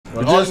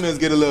The arguments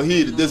get a little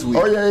heated this week.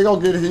 Oh yeah, they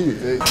gonna get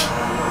heated.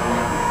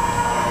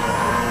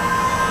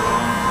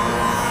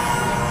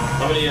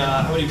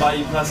 How many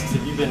Bayou Classics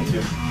have you been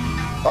to?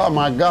 Oh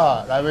my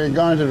God, I've been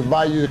going to the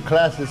Bayou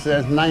Classic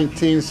since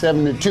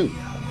 1972.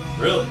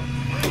 Really?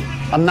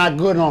 I'm not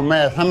good on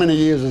math. How many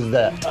years is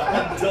that?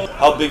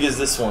 How big is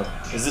this one?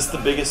 Is this the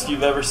biggest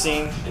you've ever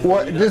seen?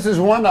 Well, this is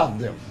one of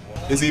them.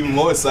 It's even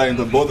more exciting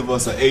because both of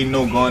us are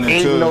 8-0 going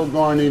into it. 8-0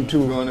 going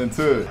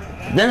into it.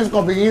 Then it's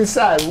gonna be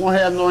inside. We won't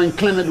have no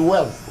inclement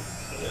weather.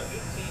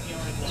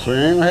 So you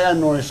ain't gonna have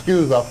no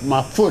excuse of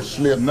my foot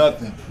slipped.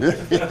 Nothing.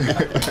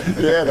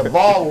 Yeah, the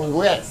ball was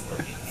wet.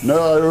 No,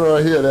 I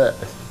don't hear that.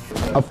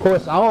 Of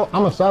course,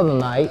 I'm a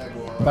Southernite,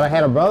 but I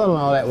had a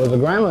brother-in-law that was a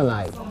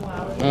Gramblinite.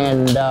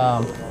 And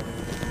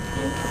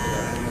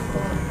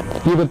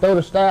you could throw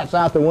the stats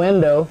out the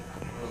window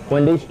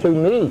when these two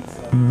meet.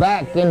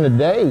 Back in the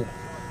day,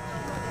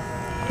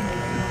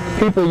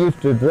 people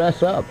used to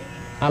dress up.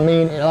 I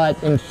mean,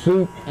 like in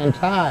suit and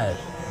ties.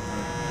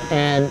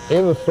 And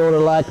it was sort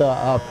of like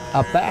a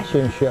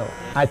fashion show.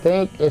 I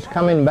think it's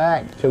coming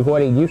back to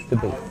what it used to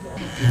be.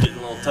 You're getting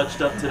a little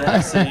touched up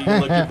today, so you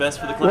look your best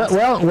for the class.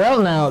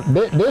 Well now,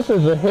 this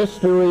is a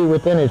history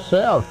within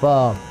itself.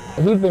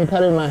 He's been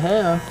cutting my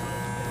hair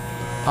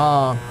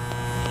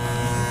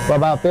for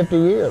about 50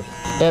 years.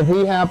 If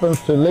he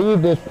happens to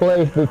leave this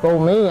place before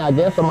me, I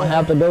guess I'm gonna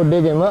have to go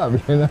dig him up,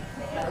 you know?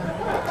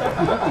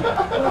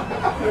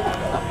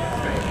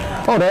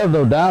 Oh, there's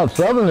no doubt.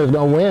 Southern is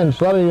going to win.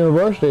 Southern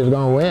University is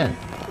going to win.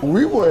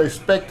 We were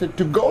expected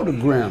to go to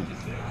Graham.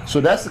 So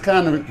that's the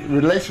kind of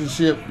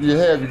relationship you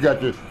have. You got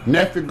the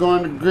nephew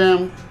going to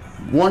Graham,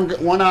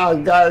 one hour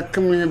guy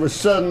coming in with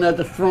Southern at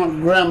the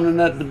front, Grambling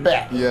at the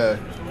back. Yeah.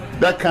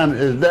 That kind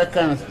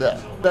of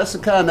stuff. That's the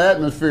kind of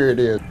atmosphere it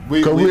is.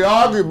 Because we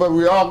argue, but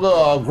we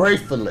argue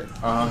gracefully.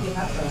 Argue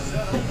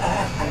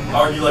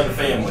like a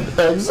family.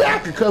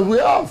 Exactly, because we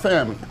are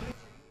family.